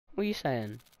What are you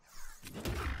saying?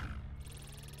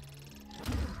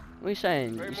 What are you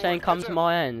saying? You're saying come to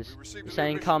my ends. You're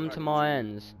saying come to my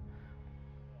ends.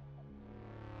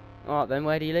 Alright then,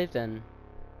 where do you live then?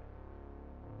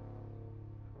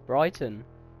 Brighton.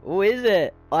 Oh, is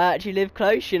it? I actually live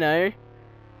close, you know.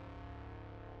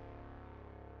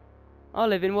 I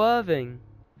live in Worthing.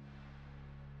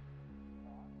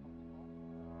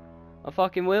 I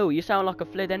fucking will. You sound like a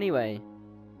flid anyway.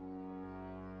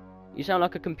 You sound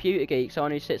like a computer geek,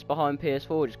 someone who sits behind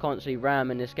PS4 just constantly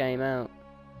ramming this game out.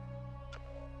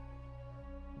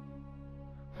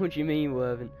 What do you mean,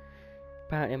 Worthing?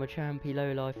 Apparently I'm a champy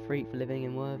low-life freak for living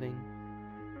in Worthing.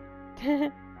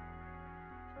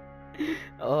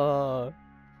 Oh.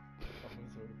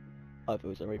 I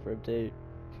feel sorry for him too.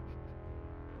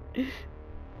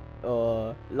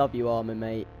 Oh, love you, Armin,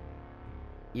 mate.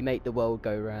 You make the world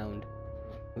go round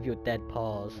with your dead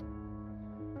paws.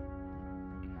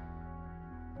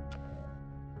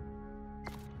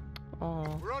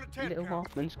 Oh, little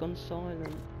Hoffman's gone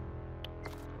silent.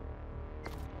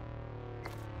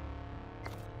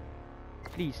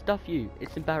 Please, stuff you.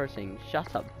 It's embarrassing.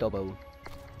 Shut up, Double.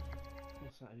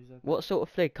 What's that? Who's that? What sort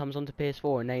of flig comes onto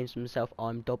PS4 and names himself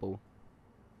I'm Double?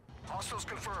 Hostiles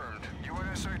confirmed.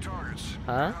 USA targets.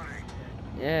 Huh?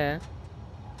 Yeah.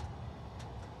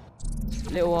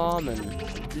 Little Armin.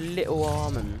 Little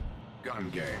Armin. Gun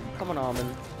game. Come on,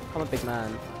 Armin. Come on, big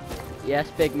man.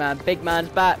 Yes, big man. Big man's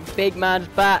back. Big man's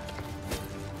back.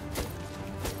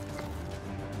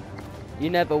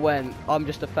 You never went. I'm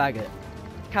just a faggot.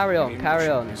 Carry on, carry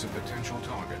on. Is a potential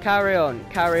target. Carry on,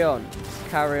 carry on.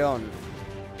 Carry on.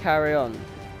 Carry on.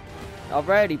 I've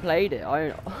already played it.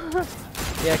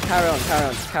 Yeah, carry on, carry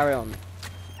on, carry on.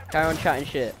 Carry on chatting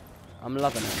shit. I'm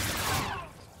loving it.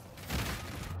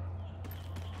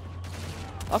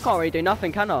 I can't really do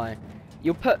nothing, can I?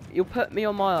 You'll put me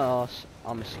on my ass.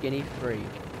 I'm a skinny freak.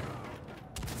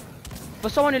 For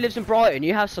someone who lives in Brighton,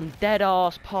 you have some dead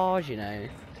ass paws, you know.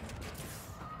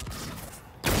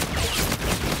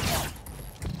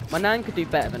 My nan could do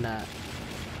better than that.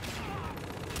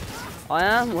 I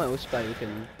am well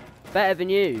spoken. Better than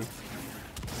you.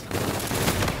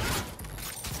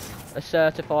 A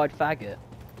certified faggot.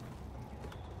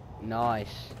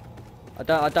 Nice. I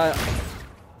don't.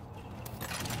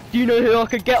 Do you know who I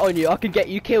could get on you? I could get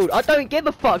you killed. I don't give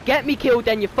a fuck. Get me killed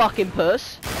then, you fucking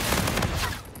puss.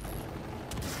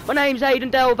 My name's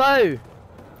Aiden Delvo.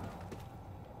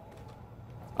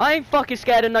 I ain't fucking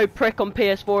scared of no prick on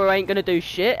PS4 who ain't gonna do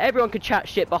shit. Everyone can chat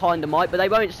shit behind the mic, but they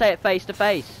won't say it face to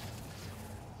face.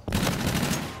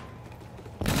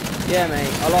 Yeah,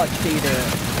 mate. I like to see the.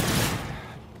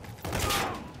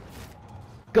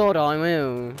 God, I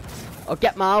will. I'll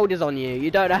get my orders on you.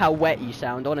 You don't know how wet you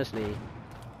sound, honestly.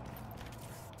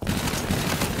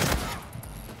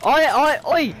 I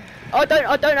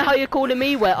don't know how you're calling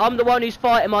me wet. I'm the one who's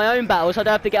fighting my own battles. I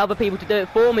don't have to get other people to do it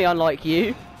for me, unlike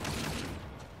you.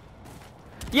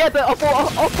 Yeah, but I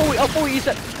thought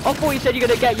you said you're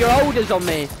gonna get your orders on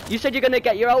me. You said you're gonna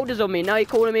get your orders on me. Now you're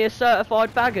calling me a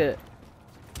certified faggot.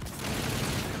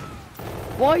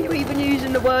 Why are you even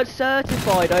using the word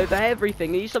certified over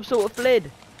everything? Are you some sort of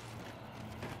flid?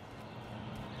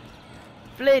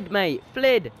 Flid, mate.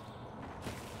 Flid.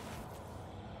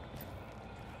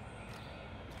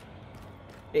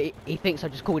 He thinks I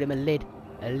just called him a lid.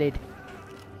 A lid.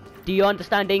 Do you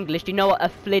understand English? Do you know what a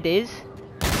flid is?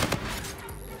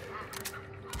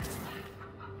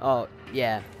 Oh,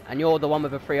 yeah. And you're the one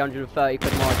with a 330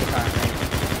 quid margin, apparently.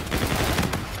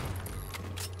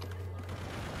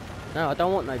 No, I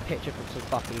don't want no picture from some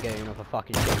fucking goon of a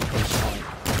fucking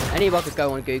shit. Anyone could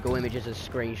go on Google Images and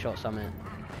screenshot something.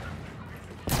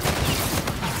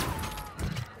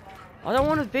 I don't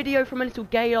want a video from a little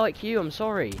gay like you, I'm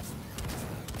sorry.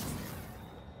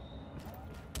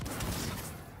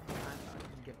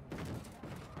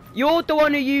 You're the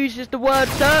one who uses the word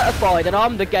certified and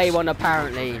I'm the gay one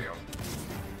apparently.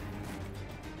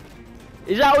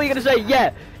 Is that what you're gonna say?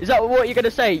 Yeah. Is that what you're gonna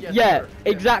say? Yes, yeah. Sir.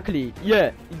 Exactly.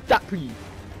 Yeah. Exactly.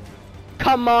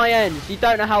 Come my ends. You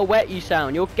don't know how wet you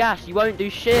sound. You're gas. You won't do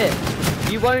shit.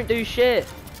 You won't do shit.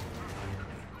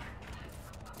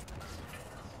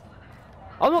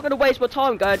 I'm not gonna waste my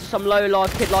time going to some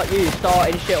low-life kid like you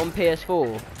starting shit on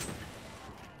PS4.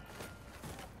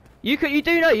 You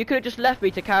do know you could have just left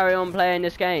me to carry on playing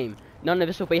this game. None of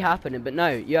this will be happening, but no,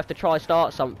 you have to try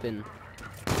start something.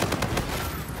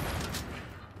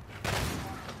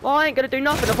 Well, I ain't gonna do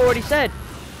nothing. I've already said.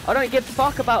 I don't give a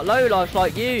fuck about lowlifes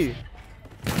like you.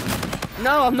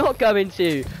 No, I'm not going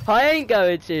to. I ain't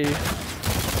going to.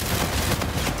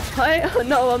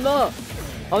 No, I'm not.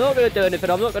 I'm not gonna do anything.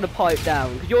 I'm not gonna pipe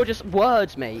down because you're just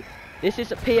words, mate. This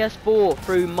is a PS4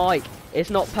 through mic. It's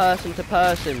not person to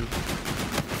person.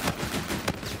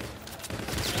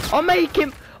 I'm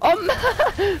making...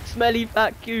 Smelly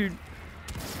fat coon.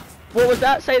 What was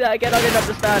that? Say that again, I didn't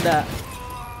understand that.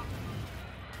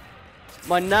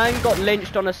 My nan got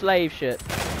lynched on a slave ship.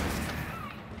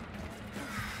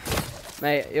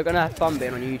 Mate, you're gonna have fun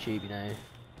being on YouTube, you know.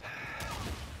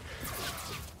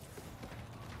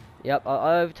 Yep,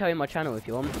 I'll tell you my channel if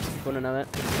you want. If you wanna know it.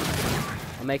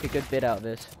 I'll make a good bid out of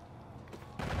this.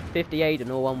 58 in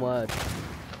all one word.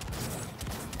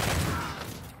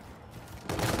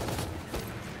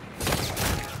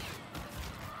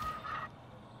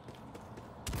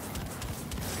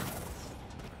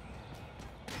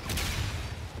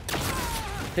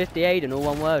 .58 in all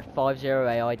one word.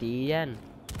 50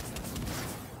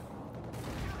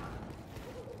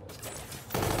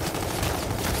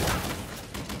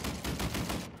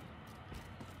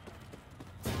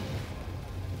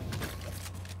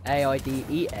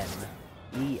 AIDEN.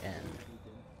 AIDEN.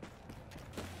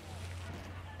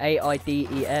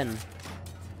 AIDEN.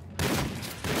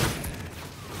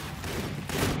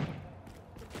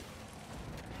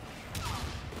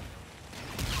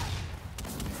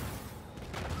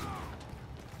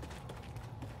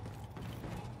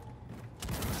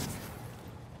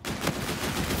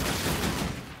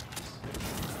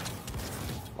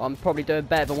 I'm probably doing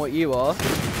better than what you are.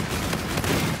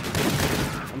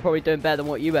 I'm probably doing better than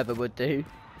what you ever would do.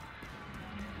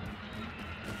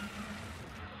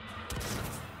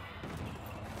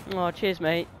 Oh, cheers,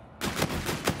 mate.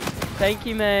 Thank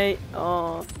you, mate.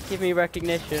 Oh, give me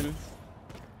recognition.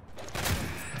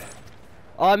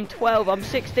 I'm 12. I'm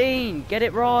 16. Get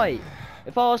it right.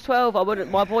 If I was 12, I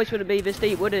wouldn't. My voice wouldn't be this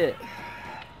deep, would it?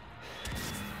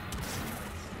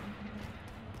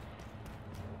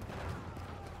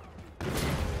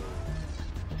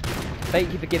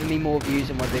 Thank you for giving me more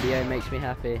views on my video, it makes me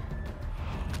happy.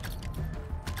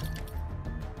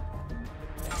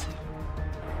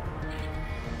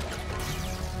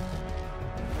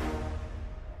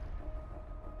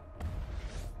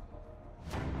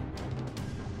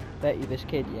 Bet you this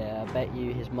kid, yeah, I bet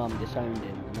you his mum disowned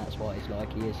him and that's why he's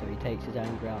like he is, so he takes his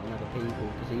anger out on other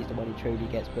people because he's the one who truly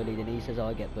gets bullied and he says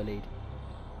I get bullied.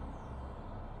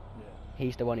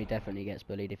 He's the one who definitely gets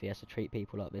bullied if he has to treat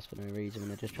people like this for no reason when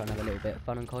they're just trying to have a little bit of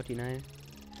fun and COD, you know?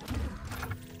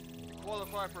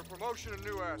 Qualify for promotion and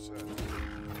new asset.